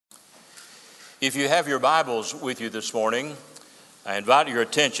If you have your Bibles with you this morning, I invite your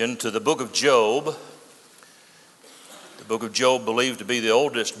attention to the book of Job. The book of Job, believed to be the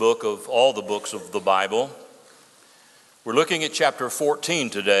oldest book of all the books of the Bible. We're looking at chapter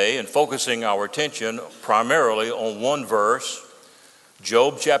 14 today and focusing our attention primarily on one verse,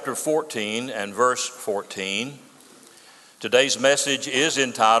 Job chapter 14 and verse 14. Today's message is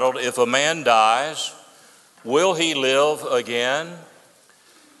entitled, "If a Man Dies, Will He Live Again?"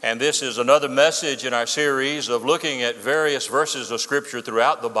 And this is another message in our series of looking at various verses of Scripture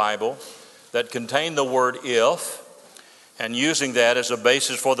throughout the Bible that contain the word "if," and using that as a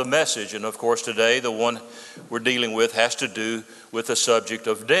basis for the message. And of course today the one we're dealing with has to do with the subject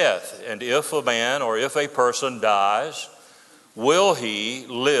of death. And if a man or if a person dies, will he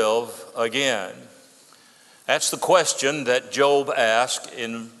live again? That's the question that Job asked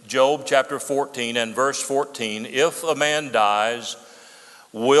in Job chapter 14 and verse 14. If a man dies,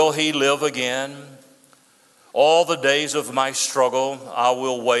 will he live again? All the days of my struggle, I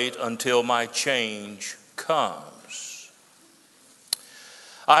will wait until my change comes.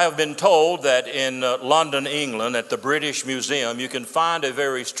 I have been told that in London, England, at the British Museum, you can find a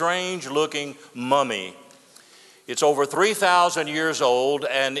very strange-looking mummy. It's over 3,000 years old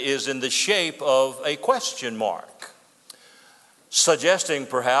and is in the shape of a question mark, suggesting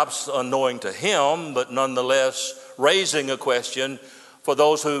perhaps unknowing to him, but nonetheless raising a question for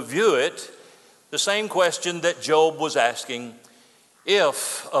those who view it, the same question that Job was asking: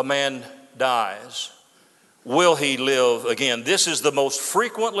 if a man dies, will he live again? This is the most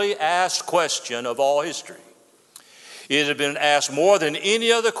frequently asked question of all history. It has been asked more than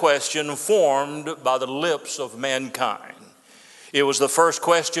any other question formed by the lips of mankind. It was the first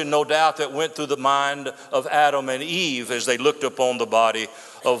question, no doubt, that went through the mind of Adam and Eve as they looked upon the body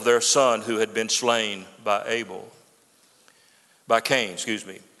of their son who had been slain by Cain.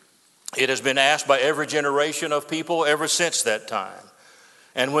 It has been asked by every generation of people ever since that time.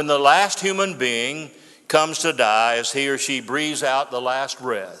 And when the last human being comes to die, as he or she breathes out the last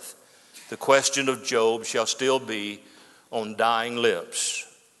breath, the question of Job shall still be on dying lips.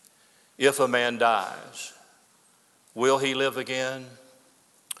 If a man dies, will he live again?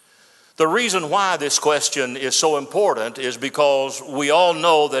 The reason why this question is so important is because we all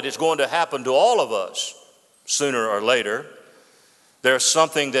know that it's going to happen to all of us sooner or later. There's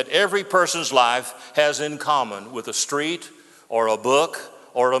something that every person's life has in common with a street or a book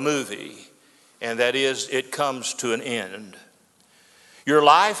or a movie, and that is, it comes to an end. Your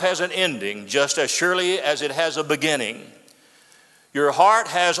life has an ending just as surely as it has a beginning. Your heart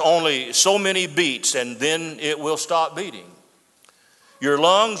has only so many beats, and then it will stop beating. Your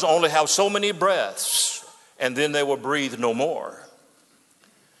lungs only have so many breaths, and then they will breathe no more.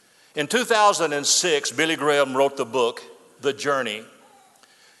 In 2006, Billy Graham wrote the book, The Journey.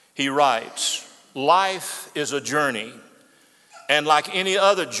 He writes, "Life is a journey, and like any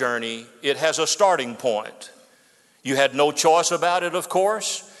other journey, it has a starting point. You had no choice about it, of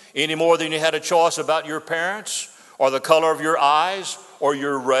course, any more than you had a choice about your parents, or the color of your eyes, or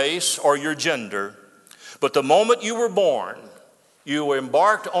your race, or your gender. But the moment you were born, you were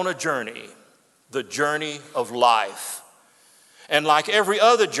embarked on a journey, the journey of life. And like every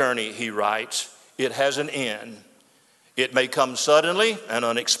other journey," he writes, "it has an end. It may come suddenly and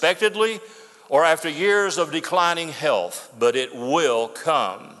unexpectedly, or after years of declining health, but it will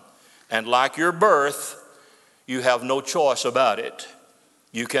come. And like your birth, you have no choice about it.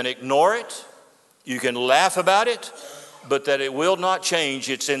 You can ignore it, you can laugh about it, but that it will not change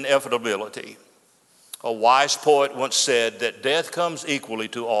its inevitability. A wise poet once said that death comes equally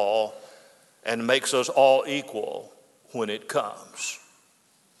to all and makes us all equal when it comes."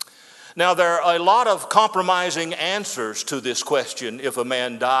 Now, there are a lot of compromising answers to this question, if a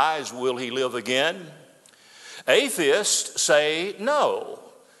man dies, will he live again? Atheists say no,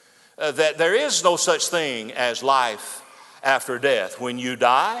 that there is no such thing as life after death. When you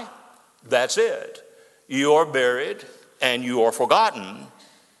die, that's it. You are buried and you are forgotten.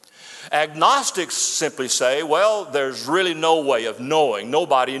 Agnostics simply say, well, there's really no way of knowing.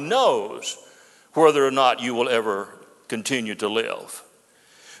 Nobody knows whether or not you will ever continue to live.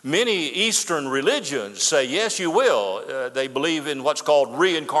 Many Eastern religions say, yes, you will. They believe in what's called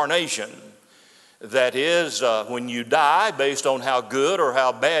reincarnation. That is, when you die, based on how good or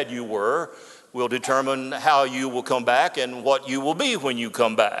how bad you were, will determine how you will come back and what you will be when you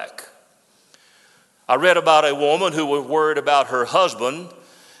come back. I read about a woman who was worried about her husband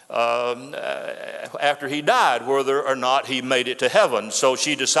after he died, whether or not he made it to heaven. So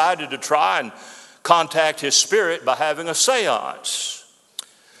she decided to try and contact his spirit by having a seance.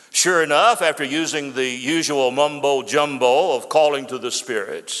 Sure enough, after using the usual mumbo-jumbo of calling to the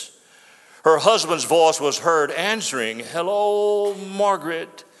spirits, Her husband's voice was heard answering, "Hello,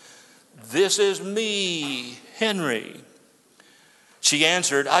 Margaret. This is me, Henry." She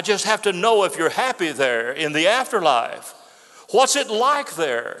answered, "I just have to know if you're happy there in the afterlife. What's it like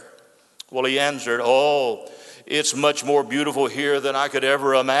there?" Well, he answered, "Oh, it's much more beautiful here than I could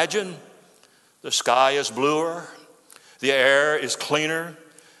ever imagine. The sky is bluer, the air is cleaner,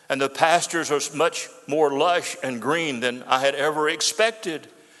 and the pastures are much more lush and green than I had ever expected.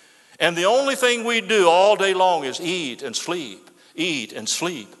 And the only thing we do all day long is eat and sleep, eat and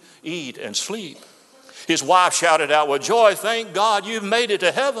sleep, eat and sleep." His wife shouted out with joy, "Thank God you've made it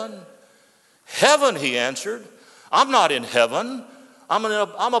to heaven." "Heaven," he answered. "I'm not in heaven.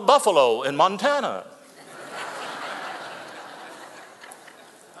 I'm a buffalo in Montana."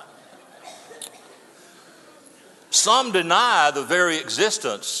 Some deny the very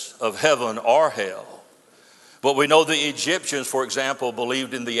existence of heaven or hell. But we know the Egyptians, for example,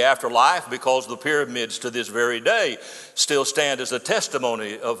 believed in the afterlife because the pyramids to this very day still stand as a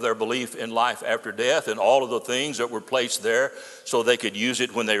testimony of their belief in life after death and all of the things that were placed there so they could use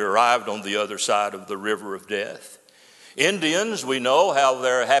it when they arrived on the other side of the river of death. Indians, we know, have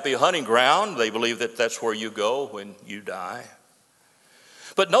their happy hunting ground. They believe that that's where you go when you die.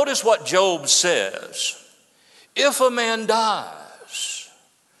 But notice what Job says. If a man dies.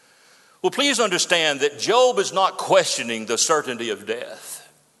 Well, please understand that Job is not questioning the certainty of death.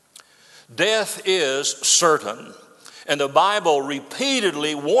 Death is certain, and the Bible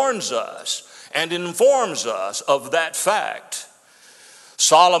repeatedly warns us and informs us of that fact.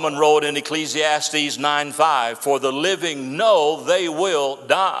 Solomon wrote in Ecclesiastes 9:5, "For the living know they will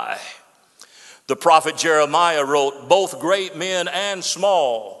die." The prophet Jeremiah wrote, "Both great men and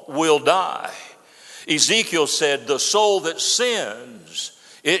small will die." Ezekiel said, "The soul that sins,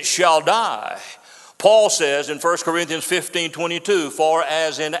 it shall die." Paul says in 1 Corinthians 15:22, "For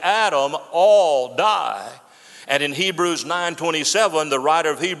as in Adam all die." And in Hebrews 9:27, the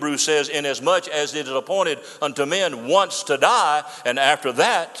writer of Hebrews says, "Inasmuch as it is appointed unto men once to die, and after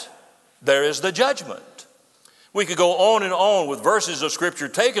that there is the judgment." We could go on with verses of Scripture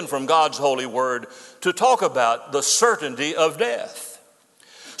taken from God's holy word to talk about the certainty of death.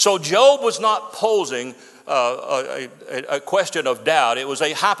 So Job was not posing a question of doubt. It was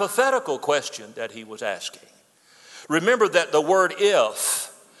a hypothetical question that he was asking. Remember that the word "if"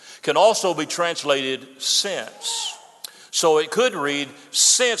 can also be translated "since." So it could read,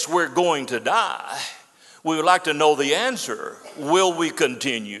 "Since we're going to die, we would like to know the answer. Will we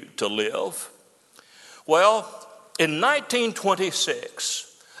continue to live?" Well, in 1926,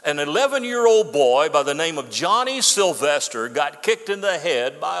 an 11-year-old boy by the name of Johnny Sylvester got kicked in the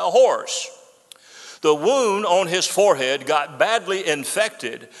head by a horse. The wound on his forehead got badly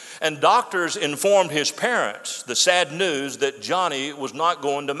infected, and doctors informed his parents the sad news that Johnny was not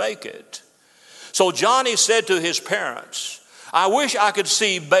going to make it. So Johnny said to his parents, "I wish I could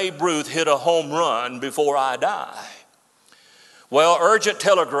see Babe Ruth hit a home run before I die." Well, urgent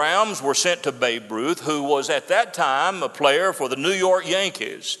telegrams were sent to Babe Ruth, who was at that time a player for the New York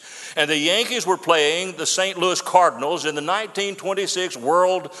Yankees. And the Yankees were playing the St. Louis Cardinals in the 1926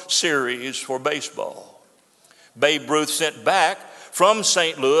 World Series for baseball. Babe Ruth sent back from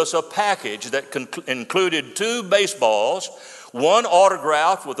St. Louis a package that included 2 baseballs, one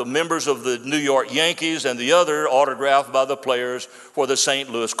autographed with the members of the New York Yankees and the other autographed by the players for the St.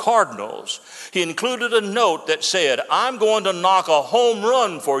 Louis Cardinals. He included a note that said, "I'm going to knock a home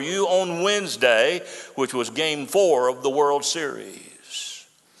run for you on Wednesday," which was Game 4 of the World Series.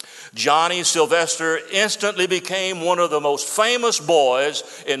 Johnny Sylvester instantly became one of the most famous boys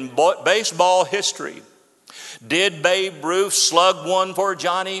in baseball history. Did Babe Ruth slug one for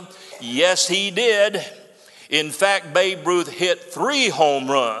Johnny? Yes, he did. In fact, Babe Ruth hit 3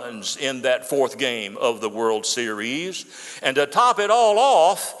 home runs in that 4th game of the World Series. And to top it all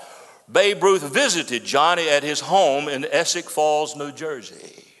off, Babe Ruth visited Johnny at his home in Essex Falls, New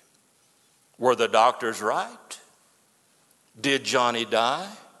Jersey. Were the doctors right? Did Johnny die?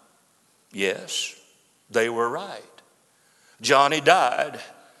 Yes, they were right. Johnny died,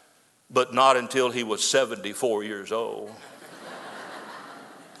 but not until he was 74 years old.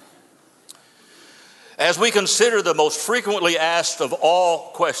 As we consider the most frequently asked of all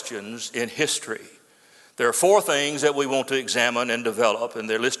questions in history, there are 4 things that we want to examine and develop, and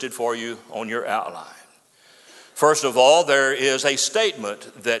they're listed for you on your outline. First of all, there is a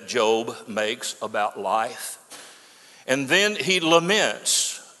statement that Job makes about life, and then he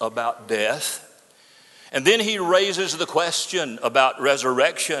laments about death, and then he raises the question about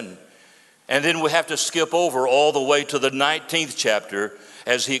resurrection, and then we have to skip over all the way to the 19th chapter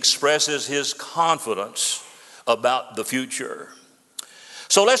as he expresses his confidence about the future.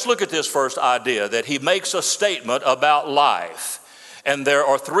 So let's look at this first idea, that he makes a statement about life. And there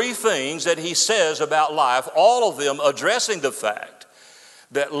are three things that he says about life, all of them addressing the fact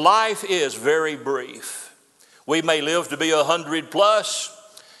that life is very brief. We may live to be 100 plus,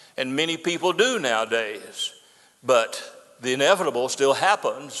 and many people do nowadays, but the inevitable still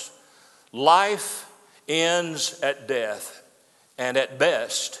happens. Life ends at death, and at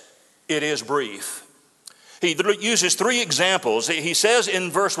best, it is brief. He uses three examples. He says in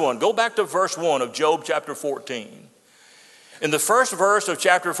verse 1, go back to verse 1 of Job chapter 14. In the first verse of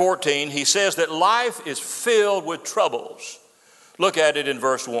chapter 14, he says that life is filled with troubles. Look at it in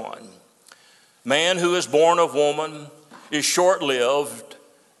verse 1. Man who is born of woman is short-lived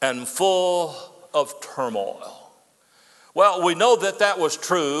and full of turmoil. Well, we know that that was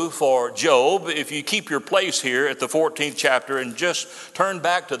true for Job. If you keep your place here at the 14th chapter and just turn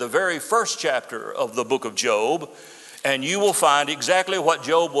back to the very first chapter of the book of Job, and you will find exactly what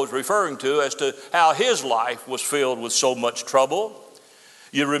Job was referring to as to how his life was filled with so much trouble.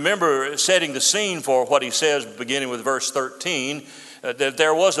 You remember setting the scene for what he says beginning with verse 13, that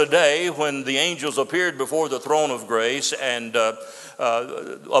there was a day when the angels appeared before the throne of grace, and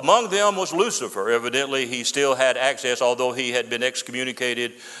among them was Lucifer. Evidently, he still had access, although he had been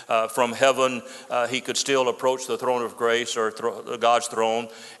excommunicated from heaven. He could still approach the throne of grace or God's throne.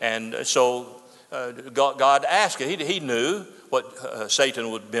 And so God asked him. He knew what Satan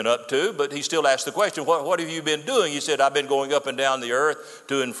had been up to, but he still asked the question, what have you been doing? He said, I've been going up and down the earth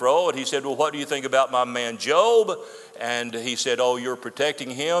to and fro. And he said, well, what do you think about my man Job? And he said, oh, you're protecting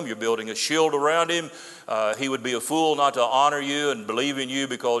him. You're building a shield around him. He would be a fool not to honor you and believe in you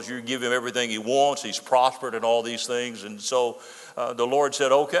because you give him everything he wants. He's prospered and all these things. And so the Lord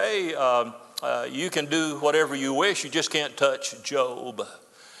said, okay, you can do whatever you wish. You just can't touch Job.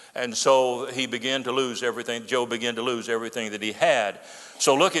 And so he began to lose everything. Job began to lose everything that he had.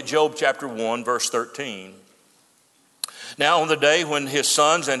 So look at Job chapter 1, verse 13. Now on the day when his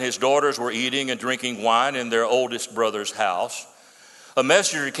sons and his daughters were eating and drinking wine in their oldest brother's house, a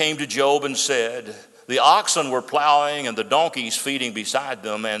messenger came to Job and said, the oxen were plowing and the donkeys feeding beside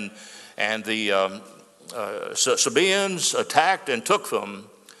them, and the Sabaeans attacked and took them.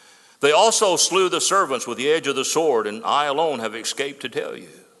 They also slew the servants with the edge of the sword, and I alone have escaped to tell you.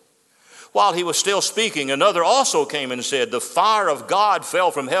 While he was still speaking, another also came and said, the fire of God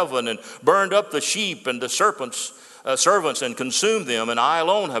fell from heaven and burned up the sheep and the servants and consumed them, and I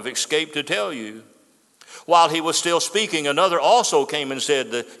alone have escaped to tell you. While he was still speaking, another also came and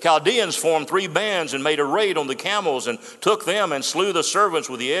said, the Chaldeans formed 3 bands and made a raid on the camels and took them and slew the servants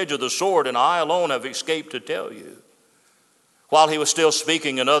with the edge of the sword, and I alone have escaped to tell you. While he was still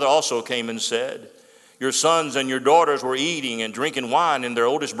speaking, another also came and said, your sons and your daughters were eating and drinking wine in their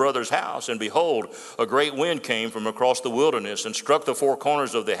oldest brother's house, and behold, a great wind came from across the wilderness and struck the 4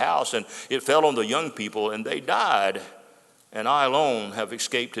 corners of the house, and it fell on the young people, and they died, and I alone have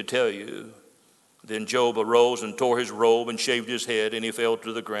escaped to tell you. Then Job arose and tore his robe and shaved his head, and he fell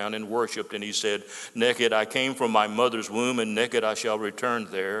to the ground and worshipped, and he said, naked I came from my mother's womb, and naked I shall return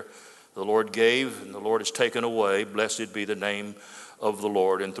there. The Lord gave, and the Lord has taken away. Blessed be the name of the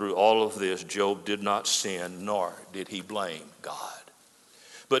Lord. And through all of this, Job did not sin, nor did he blame God.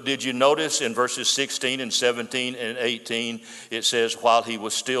 But did you notice in verses 16 and 17 and 18, it says, while he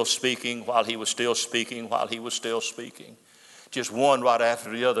was still speaking, while he was still speaking, while he was still speaking. Just one right after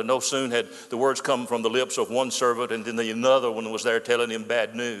the other. No sooner had the words come from the lips of one servant, and then another one was there telling him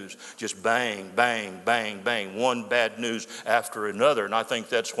bad news. Just bang, bang, bang, bang. One bad news after another. And I think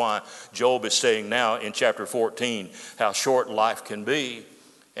that's why Job is saying now in chapter 14 how short life can be,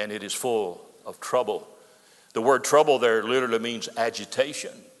 and it is full of trouble. The word trouble there literally means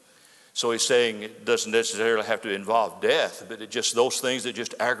agitation. So he's saying it doesn't necessarily have to involve death, but it just those things that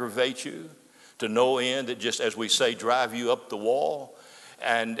just aggravate you to no end, that just, as we say, drive you up the wall.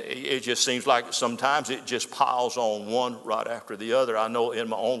 And it just seems like sometimes it just piles on one right after the other. I know in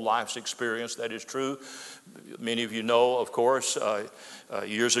my own life's experience that is true. Many of you know, of course, a few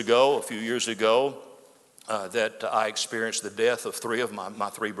years ago, that I experienced the death of 3 of my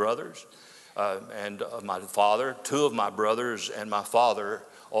 3 brothers and my father. 2 of my brothers and my father,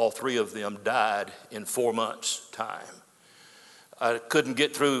 all 3 of them died in 4 months' time. I couldn't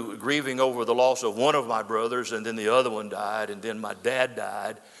get through grieving over the loss of one of my brothers, and then the other one died, and then my dad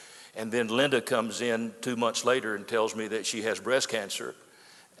died. And then Linda comes in 2 months later and tells me that she has breast cancer,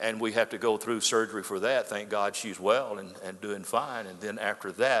 and we have to go through surgery for that. Thank God she's well and doing fine. And then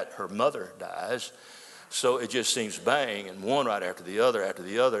after that, her mother dies. So it just seems bang, and one right after the other, after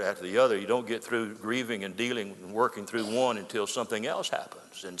the other, after the other. You don't get through grieving and dealing and working through one until something else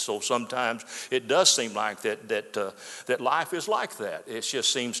happens. And so sometimes it does seem like that life is like that. It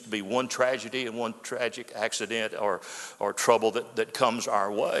just seems to be one tragedy and one tragic accident or trouble that comes our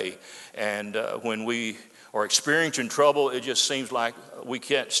way. And when we are experiencing trouble, it just seems like we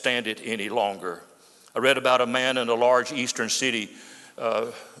can't stand it any longer. I read about a man in a large eastern city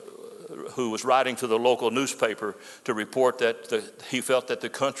who was writing to the local newspaper to report that he felt that the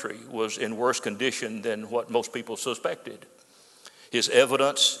country was in worse condition than what most people suspected. His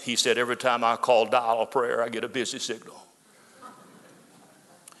evidence, he said, every time I call dial a prayer, I get a busy signal.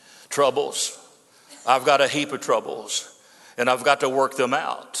 Troubles. I've got a heap of troubles, and I've got to work them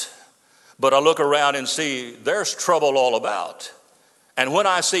out. But I look around and see there's trouble all about. And when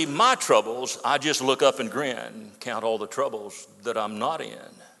I see my troubles, I just look up and grin, count all the troubles that I'm not in.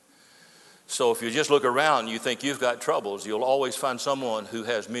 So if you just look around and you think you've got troubles, you'll always find someone who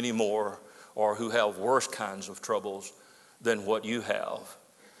has many more or who have worse kinds of troubles than what you have.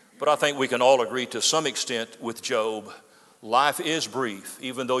 But I think we can all agree to some extent with Job. Life is brief.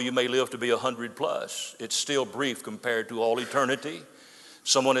 Even though you may live to be 100 plus, it's still brief compared to all eternity.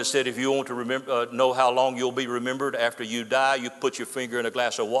 Someone has said if you want to know how long you'll be remembered after you die, you put your finger in a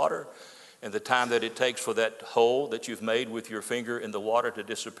glass of water. And the time that it takes for that hole that you've made with your finger in the water to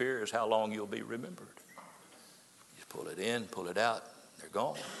disappear is how long you'll be remembered. You pull it in, pull it out, they're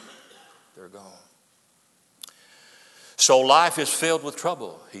gone. They're gone. So life is filled with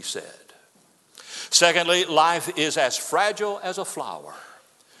trouble, he said. Secondly, life is as fragile as a flower.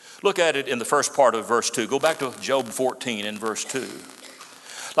 Look at it in the first part of verse 2. Go back to Job 14 in verse 2.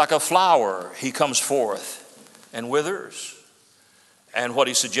 Like a flower, he comes forth and withers. And what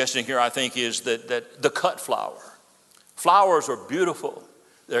he's suggesting here, I think, is that the cut flower. Flowers are beautiful.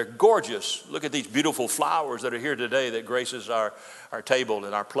 They're gorgeous. Look at these beautiful flowers that are here today that graces our table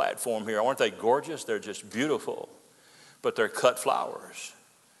and our platform here. Aren't they gorgeous? They're just beautiful. But they're cut flowers.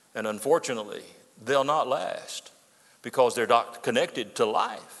 And unfortunately, they'll not last because they're not connected to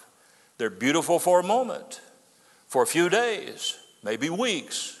life. They're beautiful for a moment, for a few days, maybe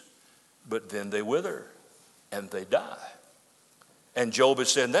weeks, but then they wither and they die. And Job is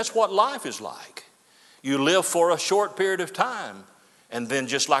saying that's what life is like. You live for a short period of time, and then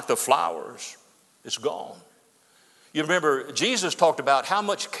just like the flowers, it's gone. You remember Jesus talked about how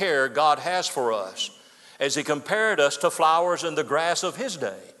much care God has for us as he compared us to flowers in the grass of his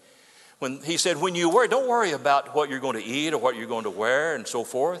day. When he said, when you worry, don't worry about what you're going to eat or what you're going to wear and so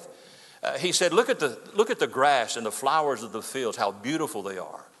forth. He said, look at the grass and the flowers of the fields, how beautiful they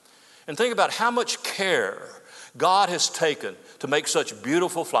are. And think about how much care God has taken to make such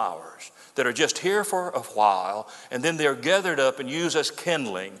beautiful flowers that are just here for a while, and then they're gathered up and used as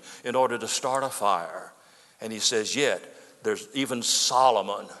kindling in order to start a fire. And he says, yet there's even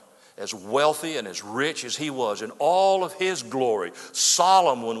Solomon, as wealthy and as rich as he was in all of his glory,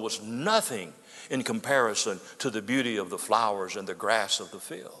 Solomon was nothing in comparison to the beauty of the flowers and the grass of the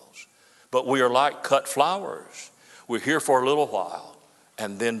fields. But we are like cut flowers. We're here for a little while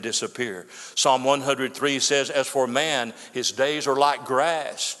and then disappear. Psalm 103 says, as for man, his days are like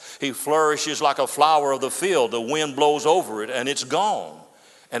grass. He flourishes like a flower of the field. The wind blows over it and it's gone,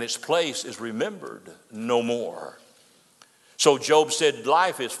 and its place is remembered no more. So Job said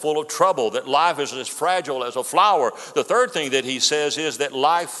life is full of trouble, that life is as fragile as a flower. The third thing that he says is that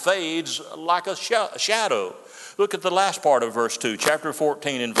life fades like a shadow. Look at the last part of verse 2, chapter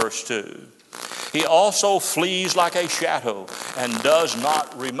 14 and verse 2. He also flees like a shadow and does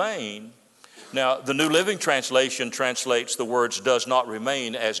not remain. Now, the New Living Translation translates the words does not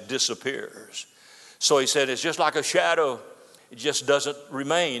remain as disappears. So he said it's just like a shadow. It just doesn't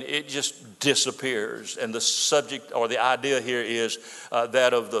remain. It just disappears. And the subject or the idea here is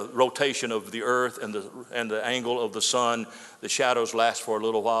that of the rotation of the earth and the angle of the sun. The shadows last for a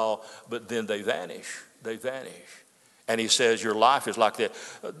little while, but then they vanish. They vanish. And he says your life is like that.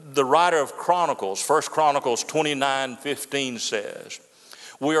 The writer of Chronicles, 1 Chronicles 29:15 says,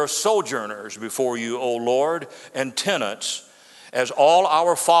 we are sojourners before you, O Lord, and tenants, as all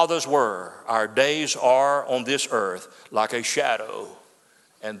our fathers were. Our days are on this earth like a shadow,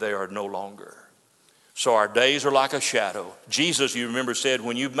 and they are no longer. So our days are like a shadow. Jesus, you remember, said,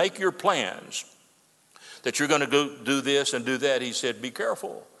 when you make your plans that you're going to go do this and do that, he said, be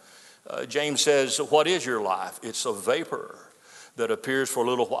careful. James says, what is your life? It's a vapor that appears for a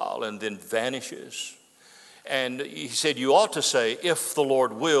little while and then vanishes. And he said, you ought to say, if the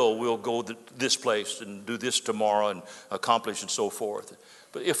Lord will, we'll go to this place and do this tomorrow and accomplish and so forth.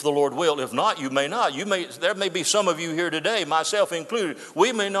 But if the Lord will, if not, you may not. There may be some of you here today, myself included,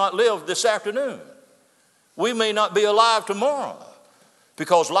 we may not live this afternoon. We may not be alive tomorrow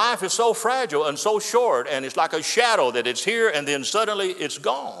because life is so fragile and so short, and it's like a shadow that it's here and then suddenly it's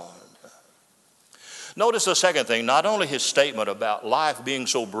gone. Notice the second thing, not only his statement about life being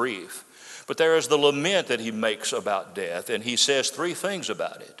so brief, but there is the lament that he makes about death, and he says three things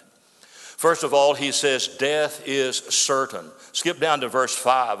about it. First of all, he says death is certain. Skip down to verse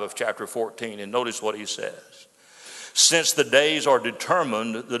 5 of chapter 14 and notice what he says. Since the days are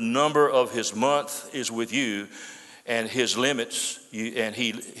determined, the number of his month is with you, and his limits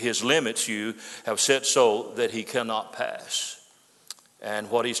you have set so that he cannot pass. And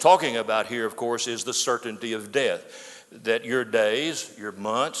what he's talking about here, of course, is the certainty of death. That your days, your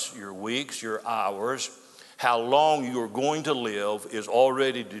months, your weeks, your hours, how long you're going to live is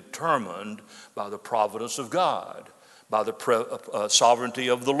already determined by the providence of God, by the sovereignty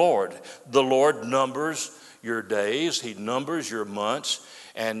of the Lord. The Lord numbers your days, he numbers your months,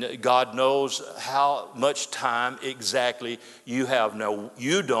 and God knows how much time exactly you have. Now,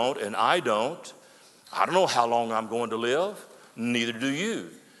 you don't and I don't. I don't know how long I'm going to live. Neither do you.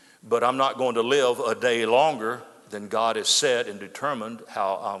 But I'm not going to live a day longer than God has said and determined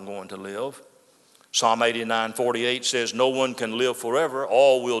how I'm going to live. Psalm 89:48 says, no one can live forever.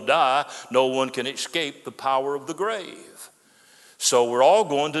 All will die. No one can escape the power of the grave. So we're all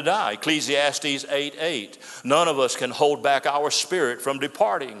going to die. Ecclesiastes 8:8. None of us can hold back our spirit from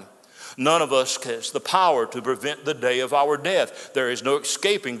departing. None of us has the power to prevent the day of our death. There is no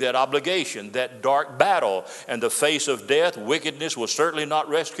escaping that obligation, that dark battle. And the face of death, wickedness, will certainly not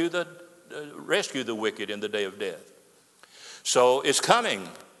rescue the wicked in the day of death. So it's coming.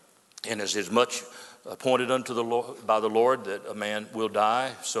 And as is much appointed unto the Lord, by the Lord, that a man will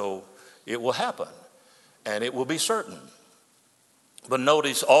die, so it will happen. And it will be certain. But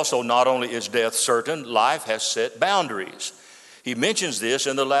notice also, not only is death certain, life has set boundaries. He mentions this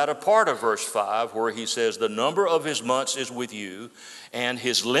in the latter part of verse 5, where he says, the number of his months is with you, and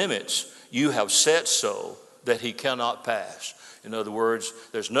his limits you have set so that he cannot pass. In other words,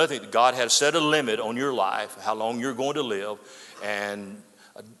 there's nothing. God has set a limit on your life, how long you're going to live, and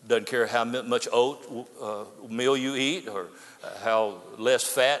doesn't care how much meal you eat, or how less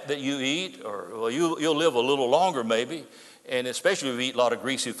fat that you eat, or well, you'll live a little longer maybe. And especially if you eat a lot of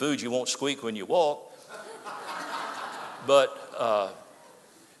greasy foods, you won't squeak when you walk. But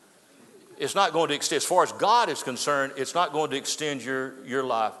it's not going to extend, as far as God is concerned, it's not going to extend your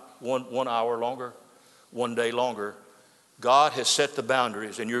life 1 hour longer, 1 day longer. God has set the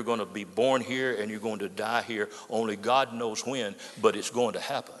boundaries, and you're going to be born here and you're going to die here. Only God knows when, but it's going to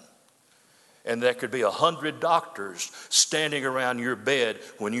happen. And there could be 100 doctors standing around your bed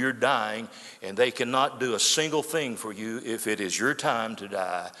when you're dying, and they cannot do a single thing for you. If it is your time to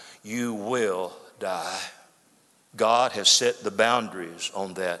die, you will die. God has set the boundaries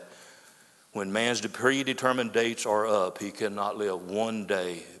on that. When man's predetermined dates are up, he cannot live 1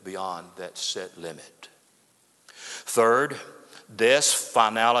 day beyond that set limit. Third, death's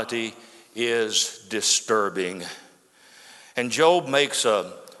finality is disturbing. And Job makes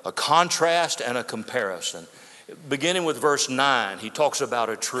a contrast and a comparison. Beginning with verse 9, he talks about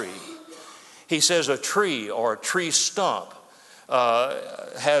a tree. He says a tree or a tree stump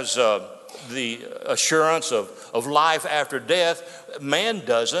has the assurance of life after death. Man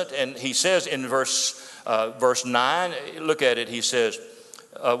doesn't. And he says in verse 9, look at it, he says,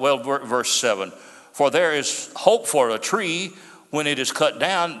 verse 7, for there is hope for a tree when it is cut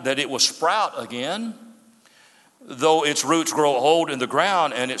down that it will sprout again. Though its roots grow old in the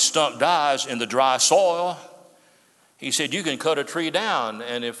ground and its stump dies in the dry soil. He said you can cut a tree down,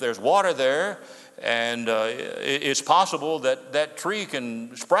 and if there's water there, and it's possible that that tree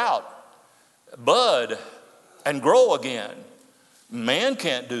can sprout, bud, and grow again. Man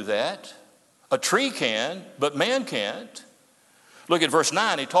can't do that. A tree can, but man can't. Look at verse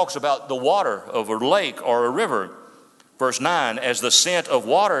 9. He talks about the water of a lake or a river. Verse 9, as the scent of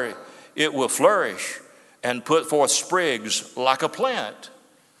water, it will flourish and put forth sprigs like a plant.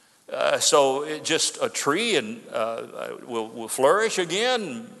 So it just a tree and will flourish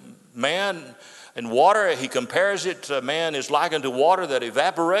again. Man and water, he compares it to man is likened to water that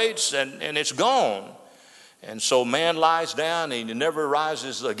evaporates and it's gone. And so man lies down and he never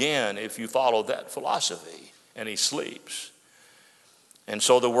rises again if you follow that philosophy, and he sleeps. And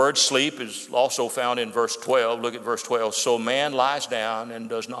so the word sleep is also found in verse 12. Look at verse 12. So man lies down and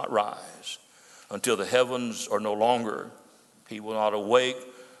does not rise until the heavens are no longer. He will not awake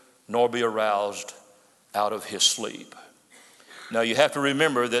nor be aroused out of his sleep. Now, you have to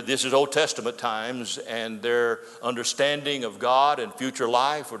remember that this is Old Testament times, and their understanding of God and future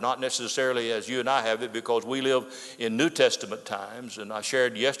life were not necessarily as you and I have it, because we live in New Testament times. And I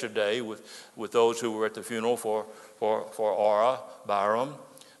shared yesterday with those who were at the funeral for Aura Byram,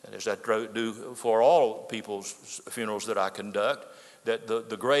 and as I do for all people's funerals that I conduct, that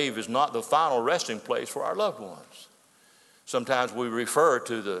the grave is not the final resting place for our loved ones. Sometimes we refer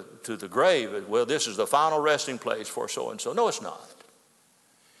to the grave as, well, this is the final resting place for so-and-so. No, it's not.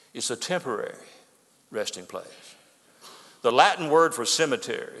 It's a temporary resting place. The Latin word for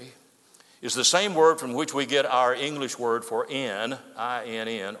cemetery is the same word from which we get our English word for inn,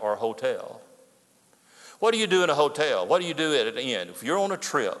 I-N-N, or hotel. What do you do in a hotel? What do you do at an inn? If you're on a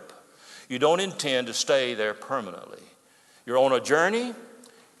trip, you don't intend to stay there permanently. You're on a journey.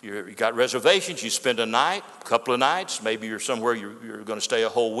 You got reservations, you spend a night, a couple of nights, maybe you're somewhere you're going to stay a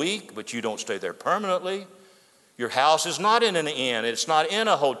whole week, but you don't stay there permanently. Your house is not in an inn, it's not in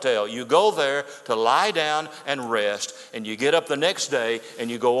a hotel. You go there to lie down and rest, and you get up the next day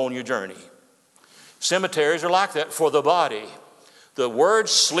and you go on your journey. Cemeteries are like that for the body. The word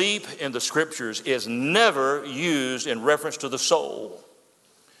sleep in the scriptures is never used in reference to the soul.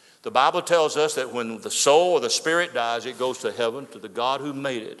 The Bible tells us that when the soul or the spirit dies, it goes to heaven, to the God who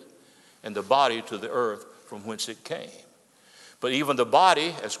made it, and the body to the earth from whence it came. But even the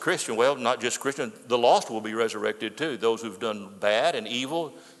body, as Christian, well, not just Christian, the lost will be resurrected too. Those who've done bad and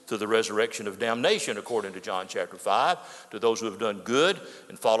evil to the resurrection of damnation, according to John chapter 5. To those who have done good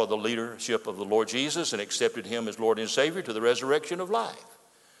and followed the leadership of the Lord Jesus and accepted him as Lord and Savior, to the resurrection of life.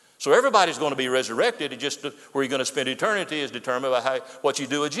 So everybody's going to be resurrected. It just where you're going to spend eternity is determined by what you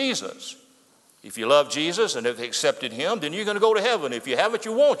do with Jesus. If you love Jesus and have accepted him, then you're going to go to heaven. If you have what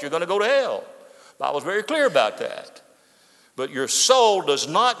you want, you're going to go to hell. The Bible's very clear about that. But your soul does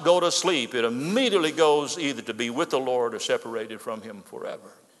not go to sleep. It immediately goes either to be with the Lord or separated from him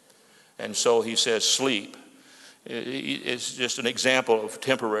forever. And so he says sleep. It's just an example of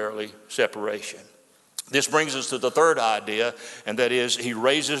temporarily separation. This brings us to the third idea, and that is he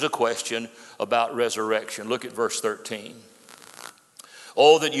raises a question about resurrection. Look at verse 13.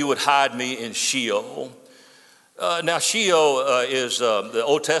 Oh, that you would hide me in Sheol. Now, Sheol is the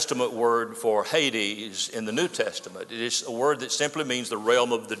Old Testament word for Hades in the New Testament. It is a word that simply means the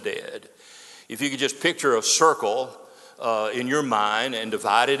realm of the dead. If you could just picture a circle in your mind and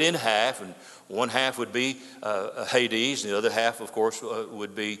divide it in half, and one half would be Hades, and the other half, of course,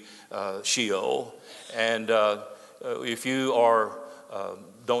 would be Sheol. And if you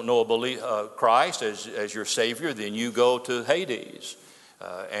don't know Christ as your Savior, then you go to Hades,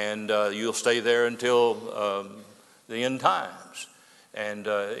 and you'll stay there until the end times, and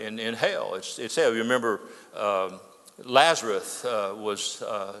in hell. It's hell. You remember Lazarus was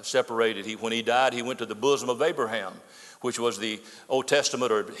separated. When he died, he went to the bosom of Abraham, which was the Old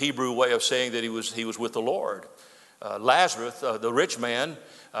Testament or Hebrew way of saying that he was with the Lord. Lazarus, the rich man,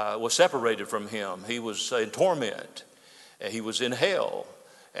 was separated from him. He was in torment. He was in hell,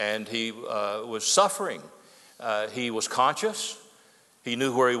 and he was suffering. He was conscious. He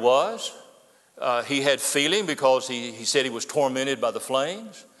knew where he was. He had feeling because he said he was tormented by the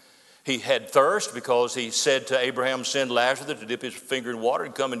flames. He had thirst because he said to Abraham, send Lazarus to dip his finger in water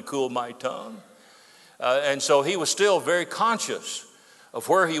and come and cool my tongue. And so he was still very conscious of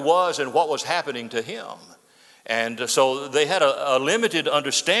where he was and what was happening to him. And so they had a limited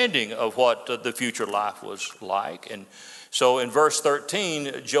understanding of what the future life was like. And so in verse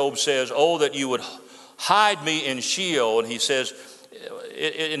 13, Job says, oh, that you would hide me in Sheol. And he says,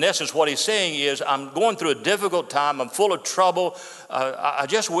 in essence, what he's saying is, I'm going through a difficult time. I'm full of trouble. I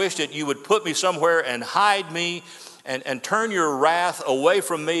just wish that you would put me somewhere and hide me and turn your wrath away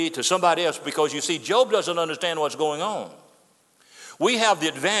from me to somebody else. Because you see, Job doesn't understand what's going on. We have the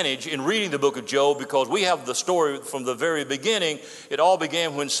advantage in reading the book of Job because we have the story from the very beginning. It all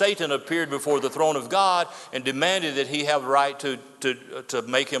began when Satan appeared before the throne of God and demanded that he have the right to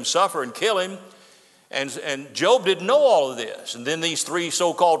make him suffer and kill him. And Job didn't know all of this. And then these three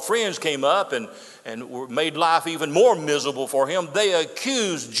so-called friends came up and made life even more miserable for him. They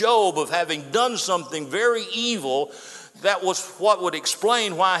accused Job of having done something very evil. That was what would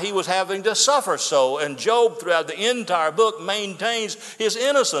explain why he was having to suffer so. And Job, throughout the entire book, maintains his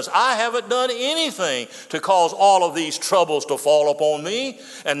innocence. I haven't done anything to cause all of these troubles to fall upon me.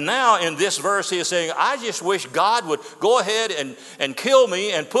 And now in this verse he is saying, I just wish God would go ahead and kill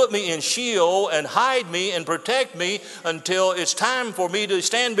me and put me in Sheol and hide me and protect me until it's time for me to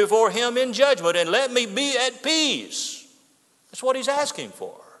stand before him in judgment and let me be at peace. That's what he's asking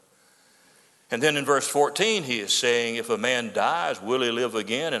for. And then in verse 14, he is saying, if a man dies, will he live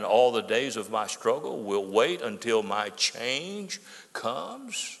again? And all the days of my struggle will wait until my change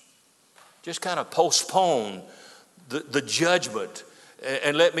comes. Just kind of postpone the judgment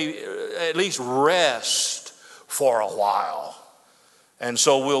and let me at least rest for a while. And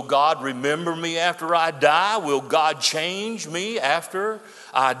so will God remember me after I die? Will God change me after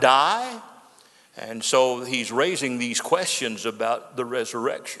I die? And so he's raising these questions about the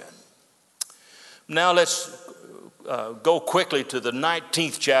resurrection. Now let's go quickly to the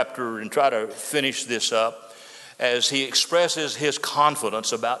 19th chapter and try to finish this up as he expresses his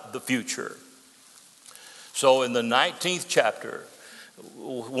confidence about the future. So in the 19th chapter,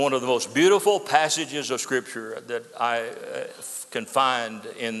 one of the most beautiful passages of Scripture that I can find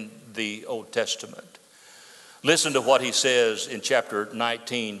in the Old Testament. Listen to what he says in chapter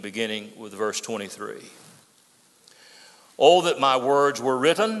 19, beginning with verse 23. Oh, that my words were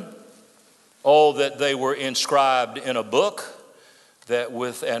written, oh, that they were inscribed in a book, that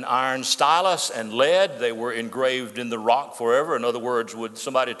with an iron stylus and lead they were engraved in the rock forever. In other words, would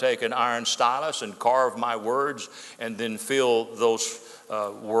somebody take an iron stylus and carve my words and then fill those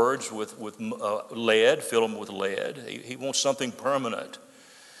words with lead, fill them with lead? He wants something permanent.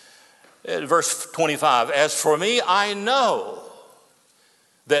 Verse 25, as for me, I know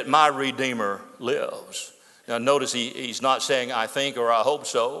that my Redeemer lives. Now notice he's not saying I think or I hope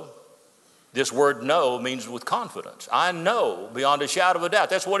so. This word know means with confidence. I know beyond a shadow of a doubt.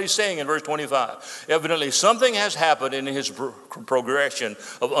 That's what he's saying in verse 25. Evidently, something has happened in his progression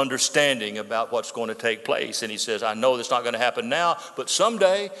of understanding about what's going to take place. And he says, I know that's not going to happen now, but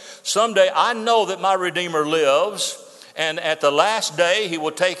someday I know that my Redeemer lives. And at the last day, he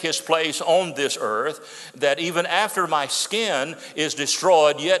will take his place on this earth, that even after my skin is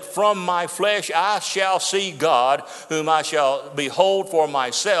destroyed, yet from my flesh I shall see God, whom I shall behold for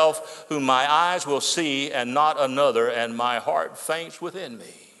myself, whom my eyes will see and not another, and my heart faints within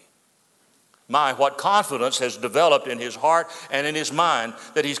me. My, what confidence has developed in his heart and in his mind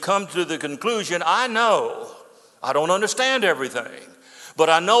that he's come to the conclusion, I know, I don't understand everything, but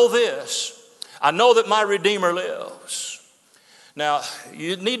I know this. I know that my Redeemer lives. Now,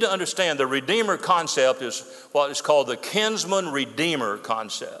 you need to understand the Redeemer concept is what is called the kinsman-redeemer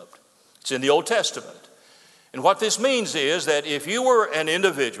concept. It's in the Old Testament. And what this means is that if you were an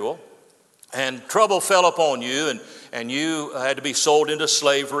individual and trouble fell upon you and you had to be sold into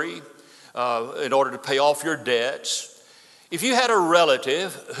slavery in order to pay off your debts, if you had a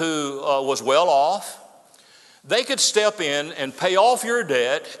relative who was well off, they could step in and pay off your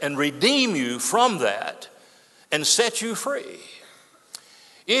debt and redeem you from that and set you free.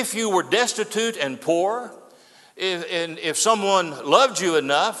 If you were destitute and poor, if someone loved you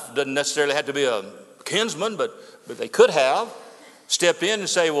enough, doesn't necessarily have to be a kinsman, but they could have, stepped in and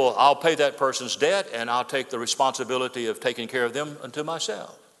say, well, I'll pay that person's debt and I'll take the responsibility of taking care of them unto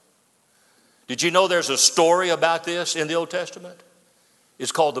myself. Did you know there's a story about this in the Old Testament?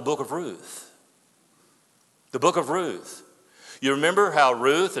 It's called the Book of Ruth. The Book of Ruth. You remember how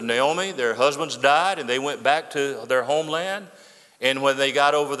Ruth and Naomi, their husbands died and they went back to their homeland? And when they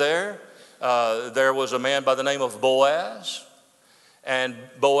got over there was a man by the name of Boaz. And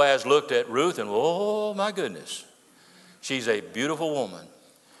Boaz looked at Ruth and, oh my goodness, she's a beautiful woman.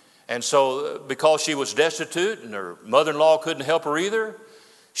 And so because she was destitute and her mother-in-law couldn't help her either,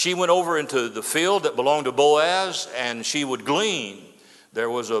 she went over into the field that belonged to Boaz and she would glean. There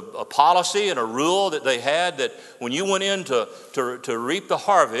was a policy and a rule that they had that when you went in to reap the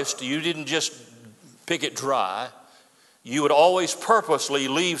harvest, you didn't just pick it dry. You would always purposely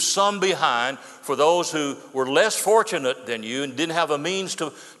leave some behind for those who were less fortunate than you and didn't have a means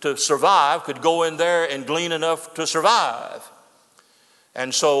to survive, could go in there and glean enough to survive.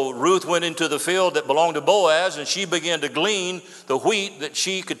 And so Ruth went into the field that belonged to Boaz and she began to glean the wheat that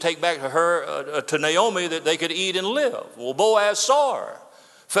she could take back to her, to Naomi, that they could eat and live. Well, Boaz saw her,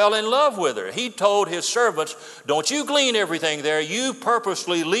 fell in love with her. He told his servants, don't you glean everything there. You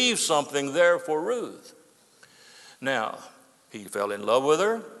purposely leave something there for Ruth. Now, he fell in love with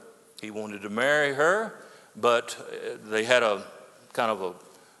her. He wanted to marry her, but they had a kind of a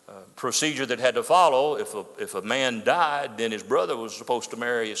procedure that had to follow. If a man died, then his brother was supposed to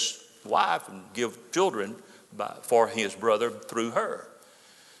marry his wife and give children for his brother through her.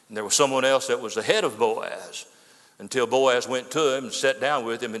 And there was someone else that was the head of Boaz until Boaz went to him and sat down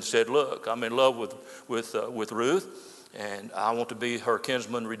with him and said, look, I'm in love with Ruth and I want to be her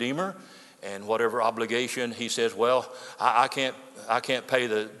kinsman redeemer. And whatever obligation, he says, well, I can't pay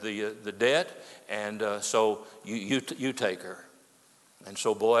the debt, and so you take her. And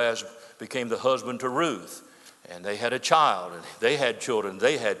so Boaz became the husband to Ruth. And they had a child, and they had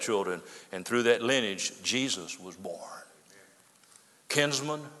children, and through that lineage, Jesus was born.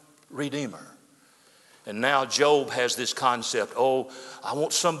 Kinsman, redeemer. And now Job has this concept, I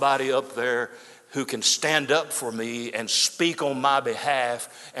want somebody up there who can stand up for me and speak on my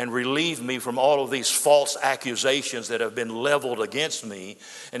behalf and relieve me from all of these false accusations that have been leveled against me.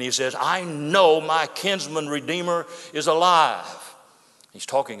 And he says, I know my kinsman redeemer is alive. He's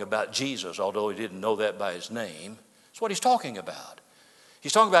talking about Jesus, although he didn't know that by his name. That's what he's talking about.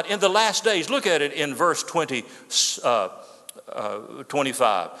 He's talking about in the last days. Look at it in verse 25.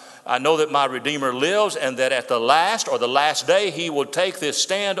 I know that my Redeemer lives, and that at the last day he will take this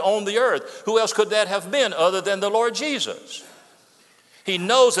stand on the earth. Who else could that have been other than the Lord Jesus? He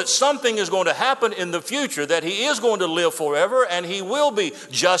knows that something is going to happen in the future, that he is going to live forever, and he will be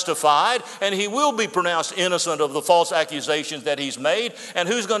justified, and he will be pronounced innocent of the false accusations that he's made. And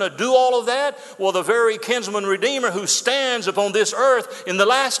who's going to do all of that? Well, the very kinsman redeemer who stands upon this earth in the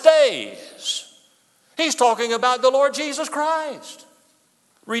last days. He's talking about the Lord Jesus Christ,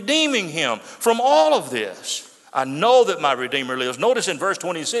 redeeming him from all of this. I know that my Redeemer lives. Notice in verse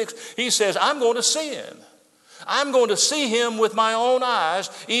 26, he says, I'm going to see him. I'm going to see him with my own eyes,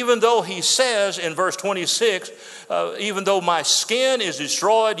 even though he says in verse 26, even though my skin is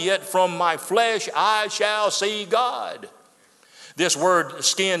destroyed, yet from my flesh I shall see God. This word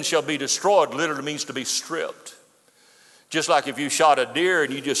skin shall be destroyed literally means to be stripped. Just like if you shot a deer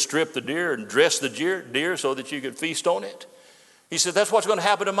and you just strip the deer and dress the deer so that you could feast on it. He said, that's what's going to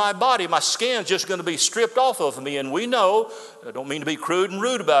happen to my body. My skin's just going to be stripped off of me. And we know, I don't mean to be crude and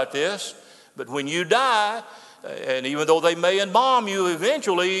rude about this, but when you die, and even though they may embalm you,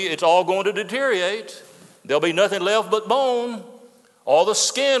 eventually it's all going to deteriorate. There'll be nothing left but bone. All the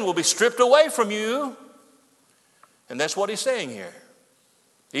skin will be stripped away from you. And that's what he's saying here.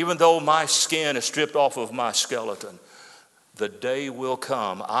 Even though my skin is stripped off of my skeleton, the day will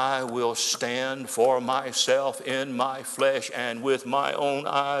come, I will stand for myself in my flesh, and with my own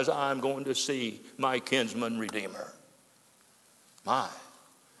eyes I'm going to see my kinsman redeemer. My,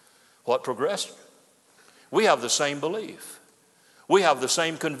 what progression. We have the same belief. We have the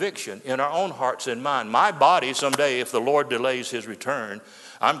same conviction in our own hearts and mind. My body someday, if the Lord delays his return,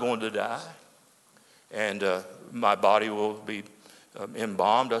 I'm going to die. And my body will be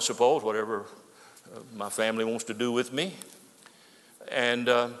embalmed, I suppose, whatever my family wants to do with me. And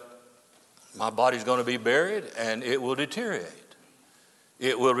my body's going to be buried, and it will deteriorate.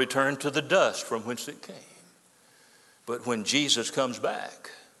 It will return to the dust from whence it came. But when Jesus comes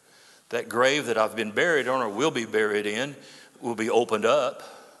back, that grave that I've been buried on or will be buried in will be opened up.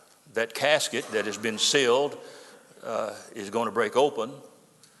 That casket that has been sealed is going to break open,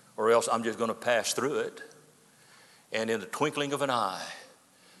 or else I'm just going to pass through it. And in the twinkling of an eye,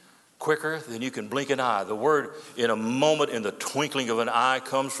 quicker than you can blink an eye. The word in a moment, in the twinkling of an eye,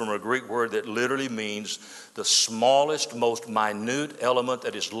 comes from a Greek word that literally means the smallest, most minute element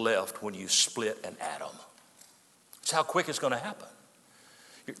that is left when you split an atom. That's how quick it's going to happen.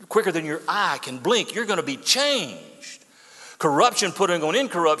 Quicker than your eye can blink, you're going to be changed. Corruption putting on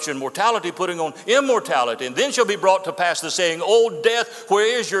incorruption, mortality putting on immortality. And then shall be brought to pass the saying, O death,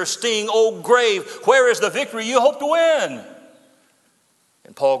 where is your sting? O grave, where is the victory you hope to win?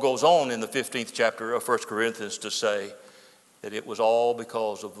 And Paul goes on in the 15th chapter of 1 Corinthians to say that it was all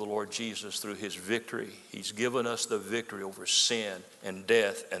because of the Lord Jesus through his victory. He's given us the victory over sin and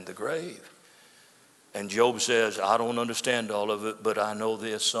death and the grave. And Job says, I don't understand all of it, but I know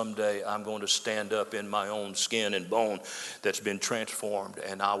this: someday I'm going to stand up in my own skin and bone that's been transformed,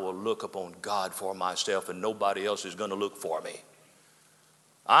 and I will look upon God for myself, and nobody else is going to look for me.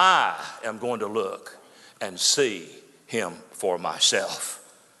 I am going to look and see him for myself.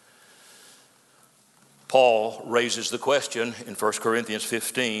 Paul raises the question in 1 Corinthians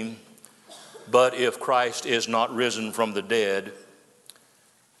 15, but if Christ is not risen from the dead,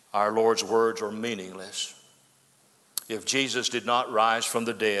 our Lord's words are meaningless. If Jesus did not rise from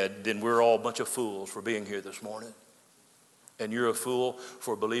the dead, then we're all a bunch of fools for being here this morning. And you're a fool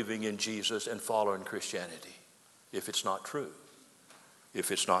for believing in Jesus and following Christianity, if it's not true. If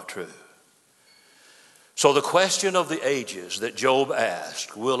it's not true. So the question of the ages that Job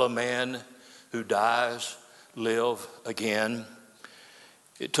asked, will a man who dies live again?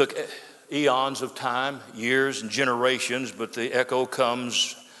 It took eons of time, years and generations, but the echo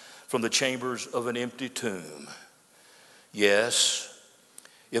comes from the chambers of an empty tomb. Yes,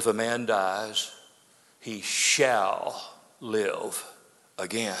 if a man dies, he shall live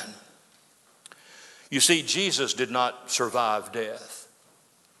again. You see, Jesus did not survive death.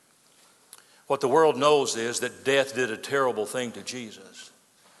 What the world knows is that death did a terrible thing to Jesus.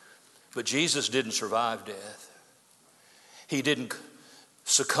 But Jesus didn't survive death. He didn't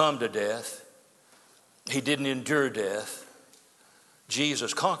succumb to death. He didn't endure death.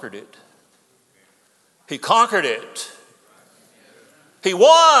 Jesus conquered it. He conquered it. He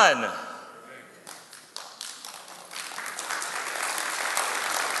won.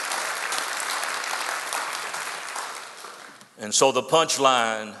 And so the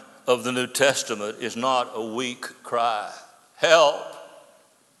punchline of the New Testament is not a weak cry. Help.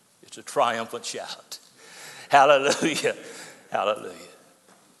 It's a triumphant shout. Hallelujah. Hallelujah.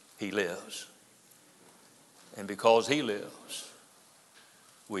 He lives. And because he lives,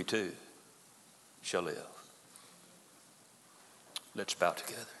 we too shall live. Let's bow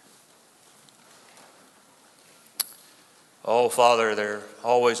together. Oh, Father, there are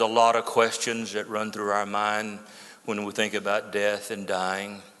always a lot of questions that run through our mind when we think about death and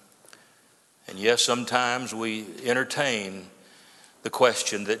dying. And yes, sometimes we entertain the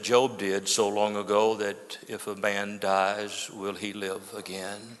question that Job did so long ago, that if a man dies, will he live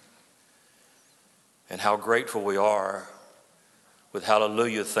again? And how grateful we are with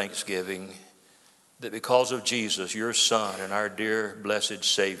hallelujah thanksgiving that because of Jesus, your Son and our dear blessed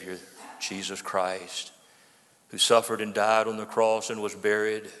Savior, Jesus Christ, who suffered and died on the cross and was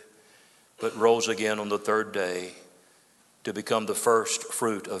buried, but rose again on the third day to become the first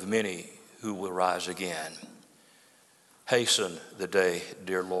fruit of many who will rise again. Hasten the day,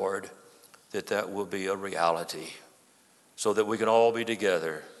 dear Lord, that will be a reality, so that we can all be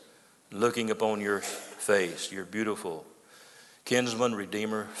together looking upon your face, your beautiful kinsman,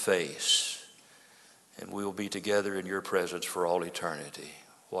 redeemer face, and we will be together in your presence for all eternity.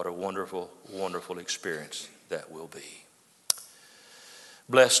 What a wonderful, wonderful experience that will be.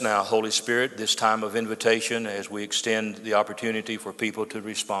 Bless now, Holy Spirit, this time of invitation as we extend the opportunity for people to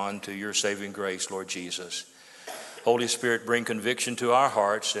respond to your saving grace, Lord Jesus. Holy Spirit, bring conviction to our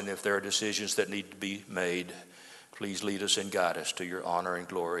hearts, and if there are decisions that need to be made, please lead us and guide us to your honor and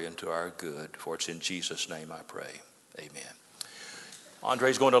glory and to our good. For it's in Jesus' name I pray. Amen.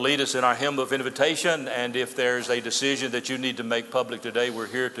 Andre's going to lead us in our hymn of invitation, and if there's a decision that you need to make public today, we're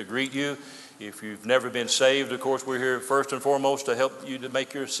here to greet you. If you've never been saved, of course, we're here first and foremost to help you to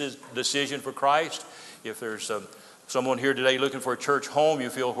make your decision for Christ. If there's someone here today looking for a church home, you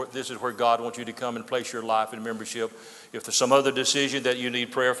feel this is where God wants you to come and place your life in membership. If there's some other decision that you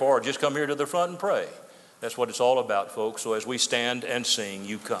need prayer for, just come here to the front and pray. That's what it's all about, folks. So as we stand and sing,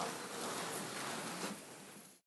 you come.